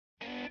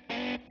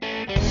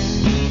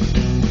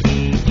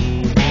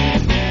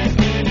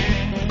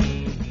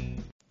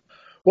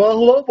Well,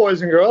 hello,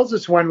 boys and girls.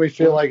 It's when we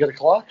feel like 8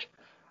 o'clock.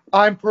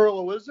 I'm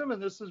Pearl Wisdom,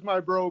 and this is my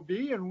bro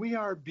B, and we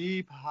are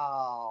B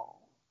Pal.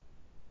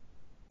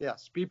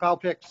 Yes, B Pal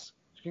Picks.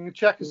 You can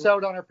check us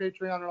out on our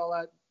Patreon and all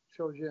that.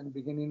 Shows you in the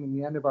beginning and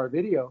the end of our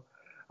video.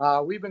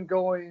 We've been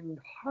going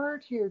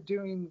hard here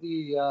doing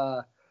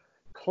the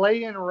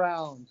play-in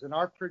rounds and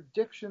our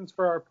predictions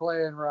for our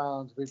play-in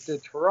rounds. We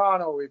did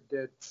Toronto, we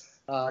did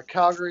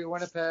Calgary,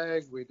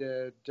 Winnipeg, we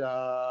did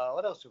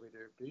what else did we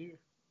do? B?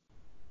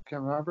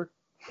 Can't remember.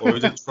 Well,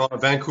 we did Toronto,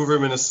 Vancouver,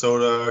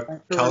 Minnesota,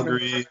 Vancouver,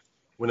 Calgary,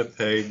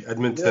 Winnipeg,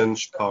 Edmonton, Yep.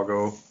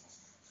 Chicago.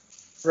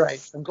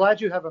 Right. I'm glad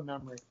you have a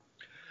memory.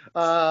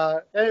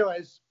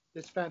 Anyways,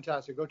 it's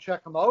fantastic. Go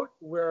check them out.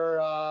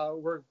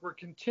 We're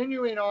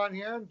continuing on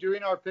here and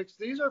doing our picks.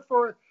 These are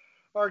for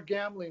our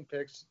gambling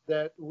picks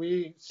that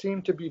we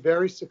seem to be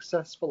very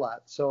successful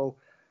at. So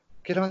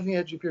get on the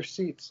edge of your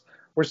seats.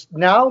 We're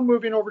now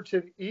moving over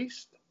to the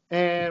East,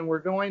 and we're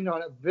going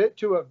on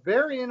to a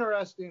very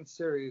interesting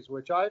series,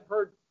 which I've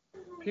heard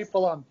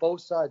people on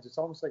both sides. It's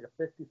almost like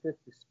a 50-50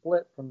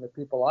 split from the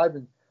people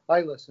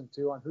I listen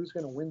to on who's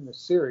going to win the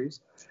series.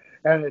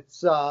 And it's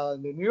the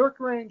New York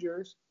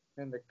Rangers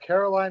and the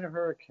Carolina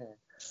Hurricane.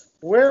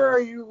 Where are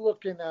you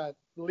looking at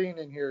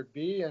leaning here,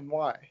 B, and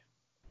why?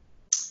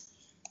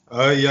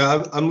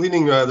 I'm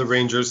leaning the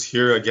Rangers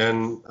here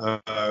again.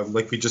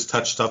 Like we just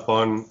touched up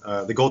on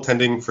the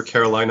goaltending for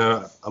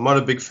Carolina. I'm not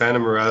a big fan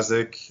of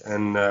Mrazek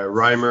and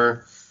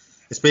Reimer.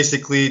 It's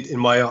basically, in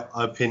my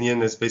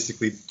opinion, it's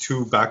basically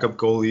two backup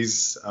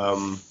goalies.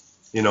 And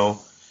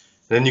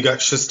then you got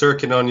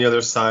Shesterkin on the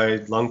other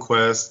side,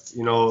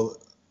 Lundqvist.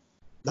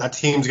 That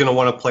team's going to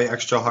want to play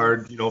extra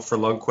hard, for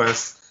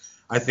Lundqvist.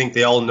 I think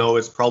they all know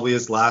it's probably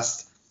his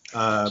last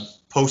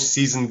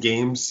postseason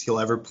games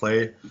he'll ever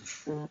play.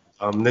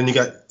 Then you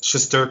got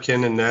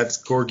Shesterkin and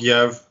Nets,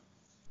 Georgiev.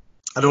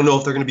 I don't know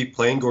if they're going to be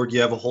playing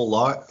Georgiev a whole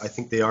lot. I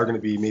think they are going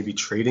to be maybe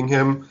trading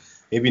him,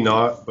 maybe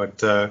not,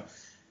 but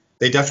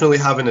they definitely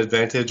have an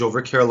advantage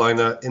over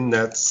Carolina in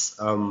nets.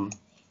 And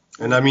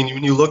I mean,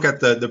 when you look at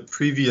the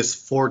previous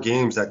 4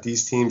 games that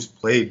these teams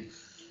played,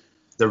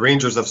 the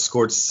Rangers have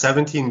scored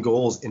 17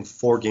 goals in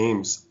 4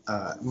 games.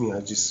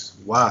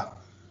 Wow,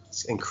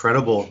 it's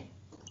incredible.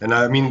 And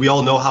I mean, we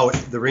all know how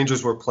the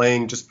Rangers were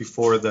playing just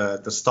before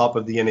the stop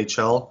of the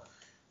NHL.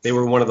 They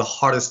were one of the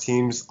hottest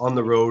teams on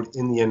the road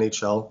in the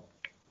NHL.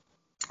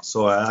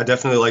 So I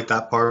definitely like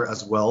that part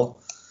as well.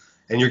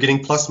 And you're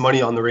getting plus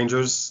money on the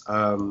Rangers.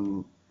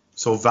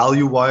 So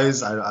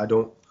value-wise, I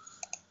don't.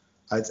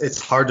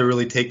 It's hard to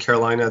really take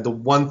Carolina. The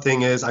one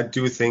thing is, I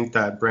do think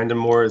that Brandon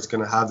Moore is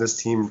going to have this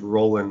team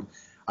rolling.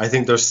 I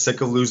think they're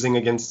sick of losing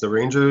against the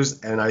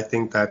Rangers, and I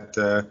think that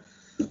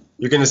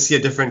you're going to see a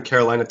different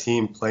Carolina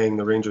team playing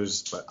the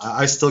Rangers. But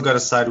I still got to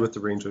side with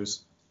the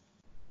Rangers.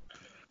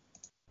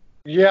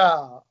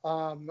 Yeah,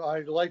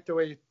 I like the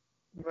way,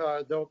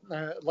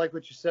 like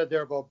what you said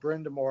there about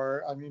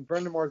Brind'Amour. I mean,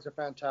 Brind'Amour is a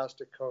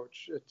fantastic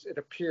coach. It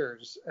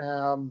appears.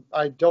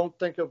 I don't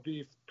think it'll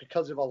be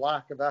because of a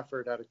lack of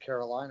effort out of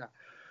Carolina.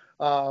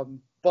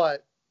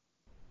 But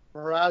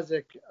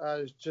Mrazek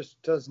just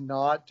does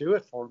not do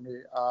it for me.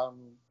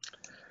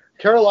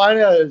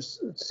 Carolina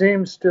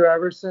seems to,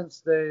 ever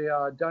since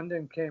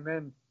Dundon came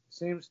in,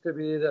 seems to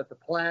be that the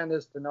plan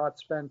is to not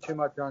spend too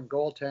much on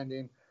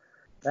goaltending.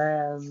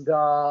 And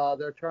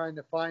they're trying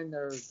to find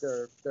their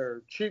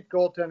cheap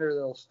goaltender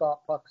that'll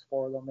stop pucks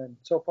for them, and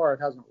so far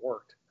it hasn't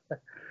worked.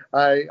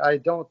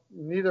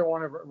 Neither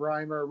one of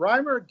Reimer.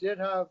 Reimer did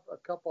have a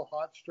couple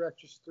hot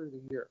stretches through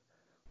the year.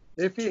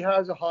 If he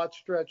has a hot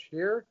stretch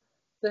here,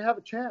 they have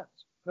a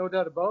chance, no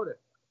doubt about it.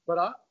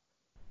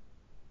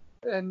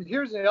 And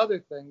here's the other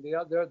thing.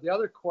 The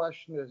other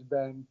question has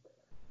been,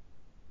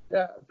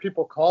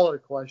 people call it a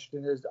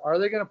question, is are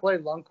they going to play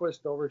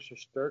Lundqvist over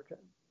Shesterkin?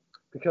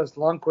 Because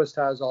Lundqvist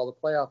has all the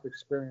playoff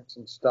experience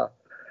and stuff.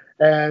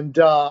 And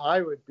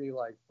I would be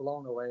like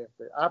blown away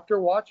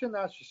after watching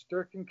that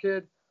Shesterkin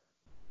kid.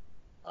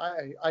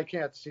 I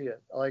can't see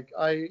it. Like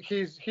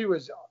he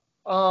was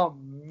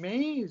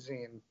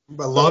amazing.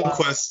 But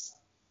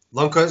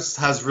Lundqvist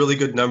has really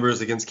good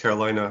numbers against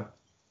Carolina.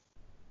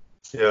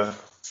 Yeah,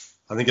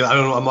 I don't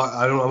know.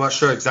 I'm not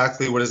sure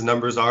exactly what his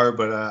numbers are,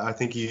 but I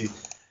think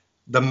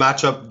the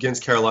matchup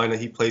against Carolina,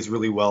 he plays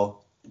really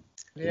well.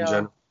 Yeah. In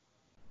general.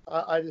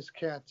 I just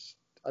can't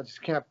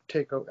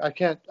take.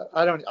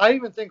 I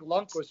even think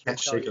Lundqvist would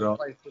tell you to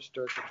play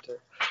Shesterkin too.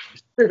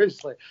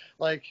 Seriously,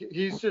 like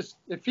he's just,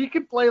 if he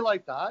could play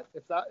like that,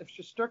 if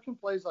Shesterkin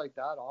plays like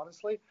that,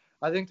 honestly,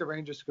 I think the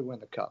Rangers could win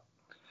the cup.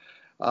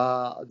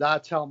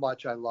 That's how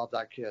much I love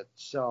that kid.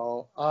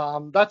 So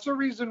that's the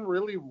reason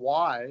really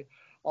why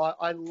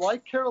I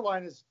like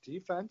Carolina's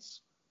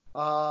defense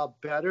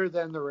better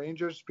than the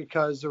Rangers,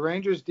 because the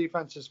Rangers'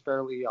 defense is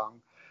fairly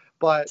young.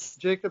 But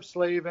Jacob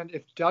Slavin,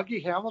 if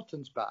Dougie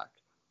Hamilton's back,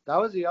 that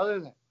was the other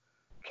thing.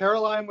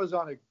 Caroline was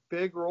on a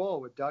big roll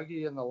with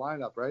Dougie in the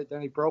lineup, right?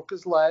 Then he broke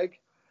his leg,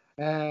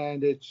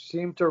 and it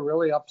seemed to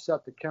really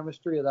upset the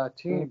chemistry of that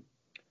team,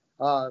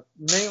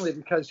 mainly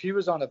because he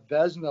was on a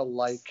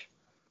Vezina-like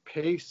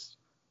pace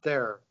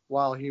there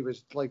while he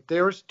was like,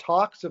 there was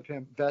talks of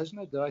him.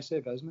 Vezina, did I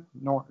say Vezina?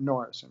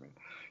 Norris. I mean,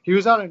 he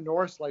was on a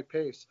Norris-like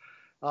pace.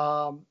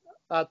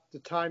 At the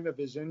time of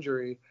his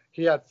injury,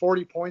 he had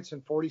 40 points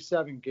in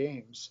 47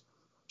 games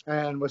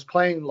and was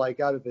playing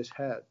like out of his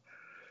head.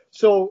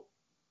 So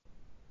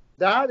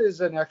that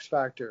is an X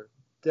factor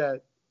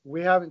that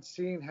we haven't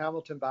seen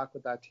Hamilton back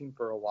with that team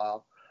for a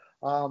while.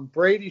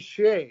 Brady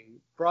Shea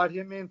brought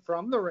him in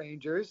from the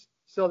Rangers.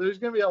 So there's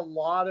going to be a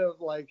lot of,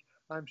 like,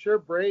 I'm sure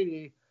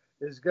Brady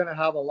is going to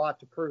have a lot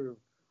to prove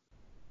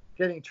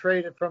getting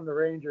traded from the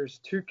Rangers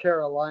to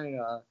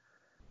Carolina.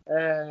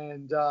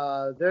 And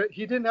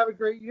he didn't have a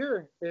great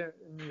year in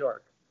New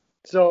York.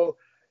 So,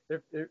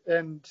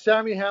 and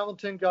Sammy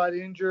Hamilton got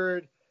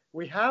injured.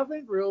 We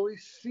haven't really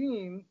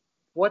seen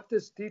what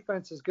this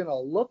defense is going to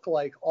look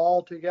like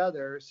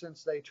altogether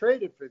since they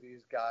traded for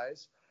these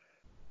guys.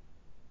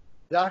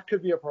 That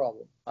could be a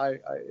problem.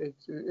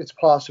 It's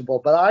possible,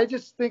 but I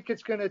just think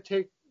it's going to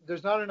take.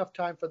 There's not enough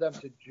time for them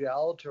to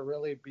gel to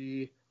really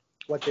be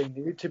what they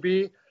need to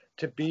be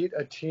to beat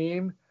a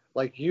team,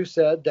 like you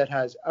said, that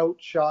has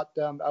outshot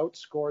them,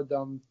 outscored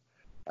them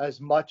as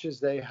much as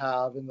they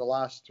have in the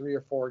last 3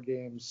 or 4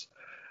 games.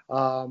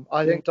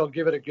 I think they'll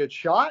give it a good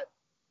shot,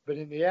 but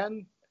in the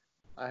end,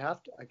 I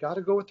got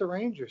to go with the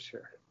Rangers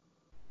here.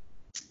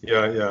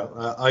 Yeah,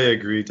 I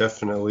agree,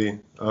 definitely.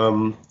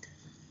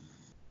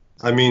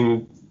 I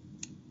mean,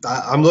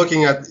 I'm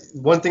looking at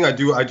one thing I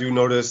do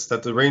notice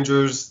that the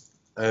Rangers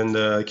and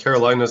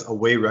Carolina's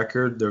away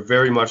record, they're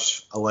very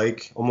much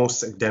alike,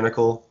 almost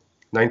identical.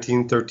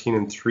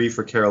 19-13-3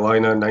 for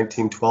Carolina,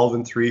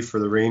 19-12-3 for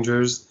the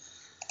Rangers.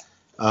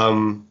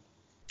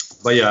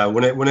 But yeah,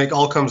 when it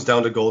all comes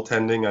down to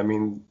goaltending, I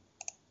mean,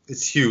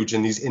 it's huge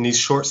in these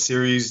short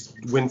series.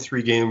 Win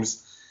 3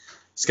 games.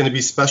 It's going to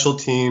be special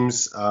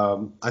teams.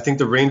 I think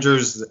the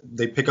Rangers,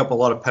 they pick up a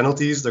lot of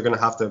penalties. They're going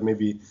to have to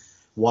maybe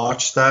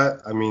watch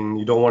that. I mean,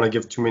 you don't want to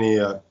give too many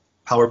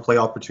power play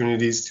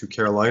opportunities to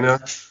Carolina.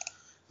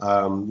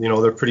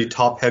 They're pretty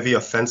top heavy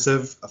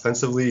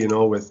offensively.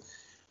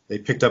 They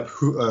picked up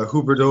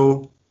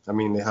Huberdeau. I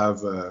mean, they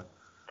have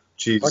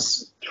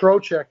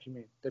Trocheck, you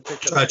mean? They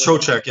picked up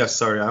Trocheck. Yes,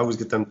 sorry, I always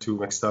get them two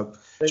mixed up.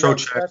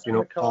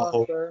 Trocheck,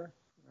 Aho.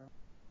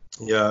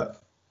 Yeah,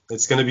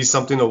 it's going to be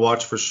something to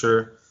watch for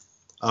sure.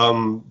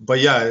 But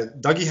yeah,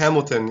 Dougie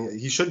Hamilton,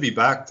 he should be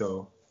back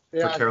though.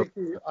 Yeah,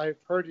 I've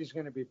heard he's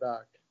going to be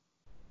back.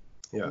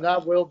 Yeah, and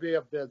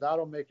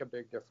that'll make a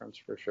big difference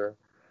for sure.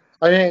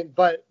 I mean,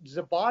 but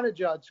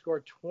Zibanejad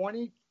scored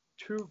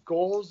 22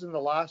 goals in the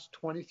last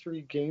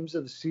 23 games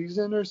of the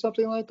season or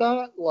something like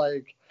that.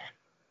 Like,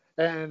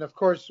 and of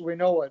course we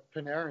know what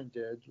Panarin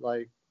did.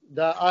 Like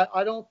that,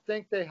 I don't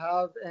think they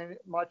have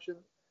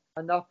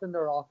enough in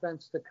their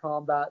offense to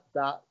combat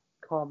that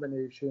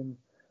combination.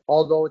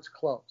 Although it's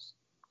close.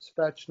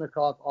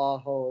 Svechnikov,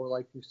 Aho,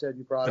 like you said,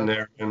 you brought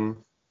Panarin. Up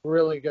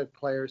really good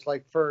players.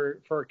 Like for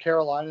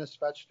Carolina,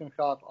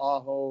 Svechnikov,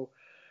 Aho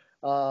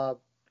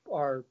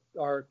are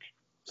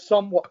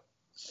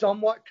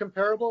somewhat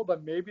comparable,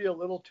 but maybe a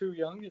little too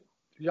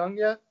young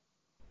yet.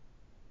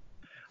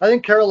 I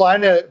think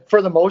Carolina,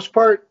 for the most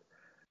part,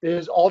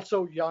 is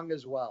also young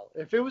as well.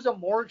 If it was a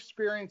more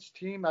experienced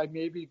team, I'd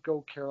maybe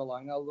go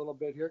Carolina a little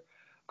bit here.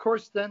 Of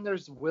course, then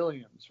there's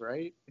Williams,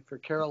 right? For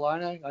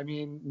Carolina, I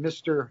mean,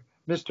 Mr.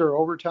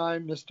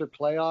 Overtime, Mr.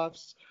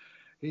 Playoffs.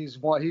 He's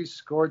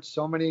scored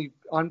so many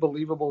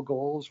unbelievable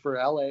goals for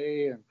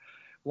LA and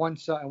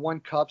won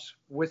cups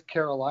with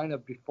Carolina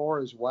before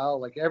as well.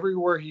 Like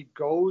everywhere he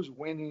goes,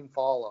 winning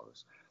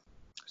follows.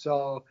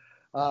 So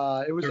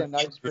it was a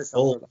nice pick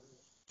for them.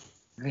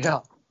 Yeah.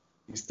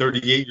 He's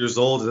 38 years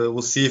old.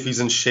 We'll see if he's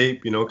in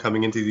shape,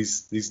 coming into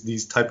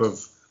this type of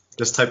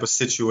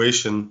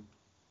situation.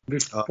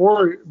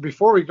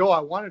 Before we go, I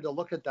wanted to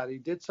look at that. He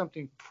did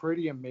something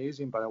pretty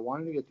amazing, but I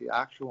wanted to get the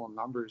actual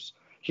numbers.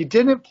 He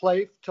didn't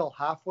play till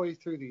halfway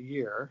through the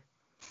year.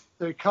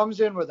 So he comes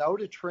in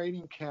without a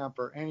training camp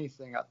or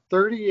anything at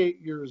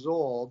 38 years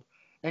old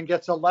and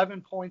gets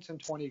 11 points in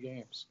 20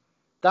 games.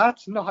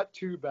 That's not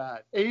too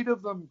bad. 8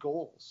 of them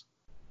goals.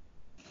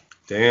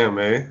 Damn,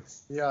 eh?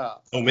 Yeah.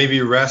 Well,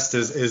 maybe rest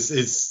is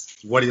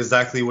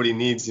exactly what he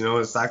needs,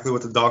 exactly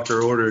what the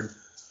doctor ordered.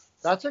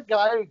 That's a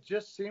guy who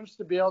just seems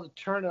to be able to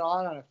turn it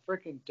on a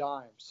freaking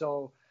dime.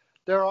 So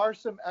there are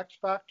some X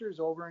factors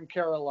over in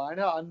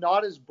Carolina. I'm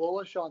not as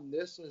bullish on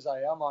this as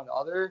I am on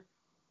other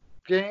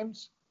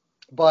games,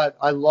 but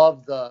I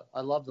love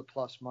the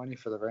plus money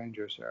for the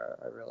Rangers here.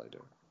 I really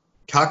do.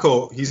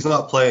 Kakko, he's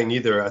not playing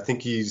either. I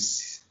think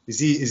is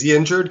he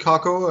injured,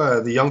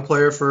 Kakko, the young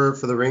player for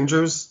the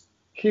Rangers?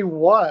 He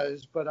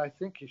was, but I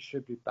think he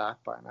should be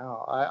back by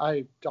now.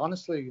 I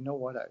honestly, you know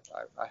what?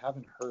 I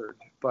haven't heard,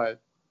 but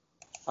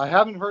I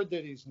haven't heard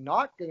that he's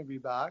not going to be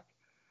back.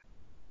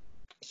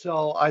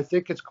 So I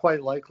think it's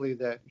quite likely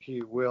that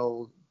he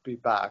will be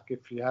back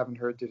if you haven't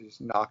heard that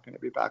he's not going to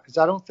be back. Because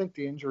I don't think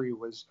the injury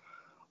was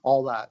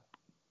all that,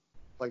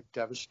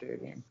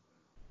 devastating.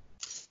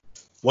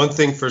 One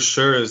thing for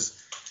sure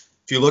is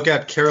if you look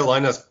at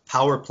Carolina's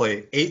power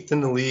play, 8th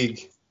in the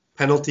league,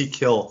 penalty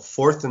kill,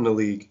 4th in the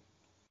league.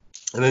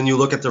 And then you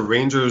look at the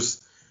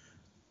Rangers,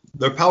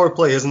 their power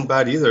play isn't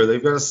bad either.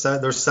 They've got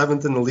they're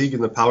 7th in the league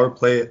in the power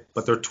play,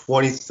 but they're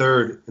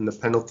 23rd in the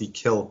penalty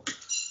kill.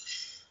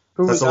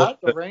 Who was that?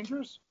 The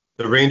Rangers?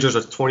 The Rangers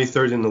are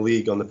 23rd in the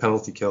league on the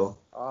penalty kill.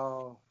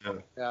 Oh,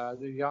 yeah,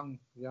 the young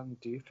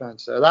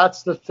defense.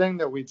 That's the thing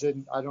that we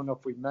didn't. I don't know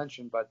if we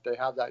mentioned, but they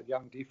have that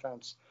young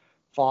defense,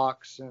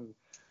 Fox, and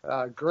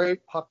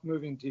great puck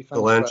moving defense.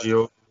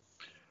 Delangelo.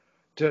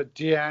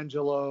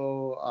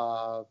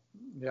 D'Angelo,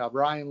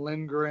 Ryan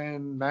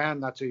Lindgren. Man,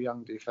 that's a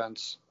young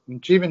defense.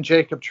 And even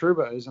Jacob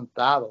Trouba isn't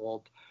that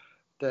old.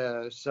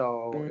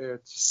 So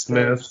it's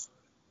Smith.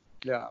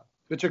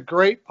 It's a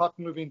great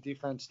puck-moving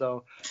defense,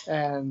 though.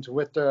 And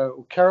with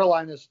the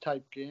Carolina's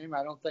type game,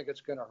 I don't think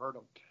it's going to hurt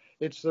them.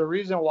 It's the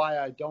reason why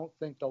I don't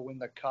think they'll win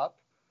the Cup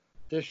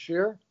this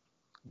year,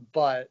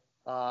 but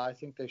I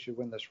think they should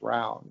win this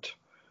round.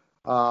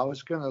 I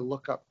was going to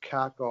look up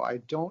Kakko.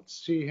 I don't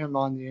see him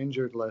on the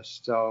injured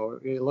list, so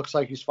it looks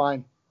like he's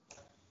fine.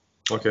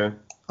 Okay.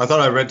 I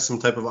thought I read some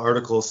type of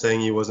article saying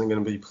he wasn't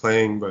going to be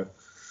playing, but...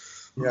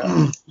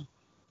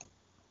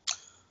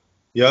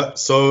 Yeah,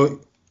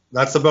 so...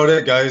 That's about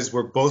it, guys.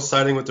 We're both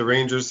siding with the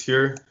Rangers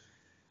here.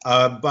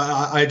 But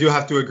I do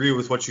have to agree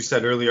with what you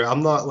said earlier.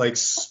 I'm not like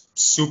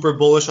super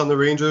bullish on the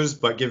Rangers,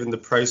 but given the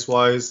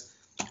price-wise,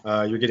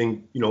 you're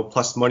getting,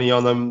 plus money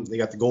on them. They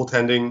got the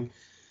goaltending.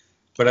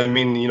 But I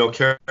mean,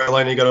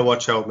 Carolina, you got to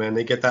watch out, man.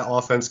 They get that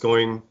offense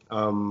going.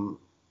 When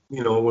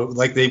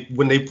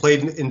they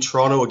played in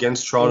Toronto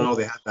against Toronto,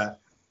 they had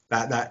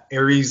that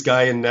Aries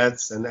guy in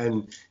nets,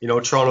 and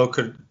Toronto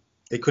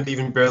couldn't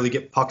even barely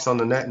get pucks on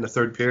the net in the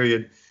third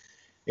period.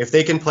 If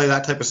they can play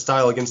that type of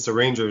style against the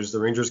Rangers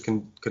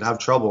could have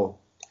trouble.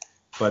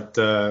 But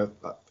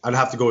I'd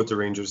have to go with the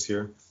Rangers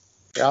here.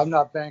 Yeah, I'm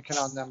not banking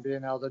on them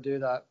being able to do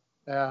that.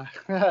 I'm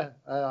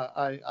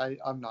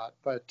not.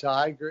 But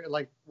I agree.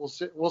 Like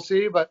we'll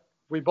see. But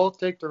we both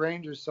take the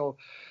Rangers. So,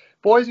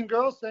 boys and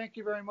girls, thank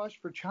you very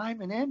much for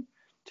chiming in.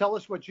 Tell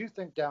us what you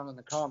think down in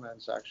the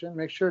comment section.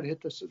 Make sure to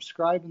hit the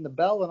subscribe and the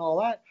bell and all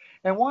that.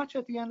 And watch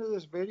at the end of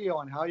this video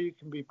on how you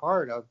can be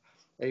part of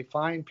a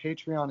fine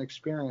Patreon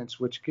experience,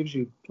 which gives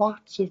you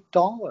lots of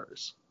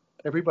dollars.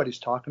 Everybody's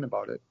talking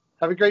about it.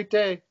 Have a great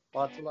day.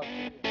 Lots of love to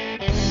you.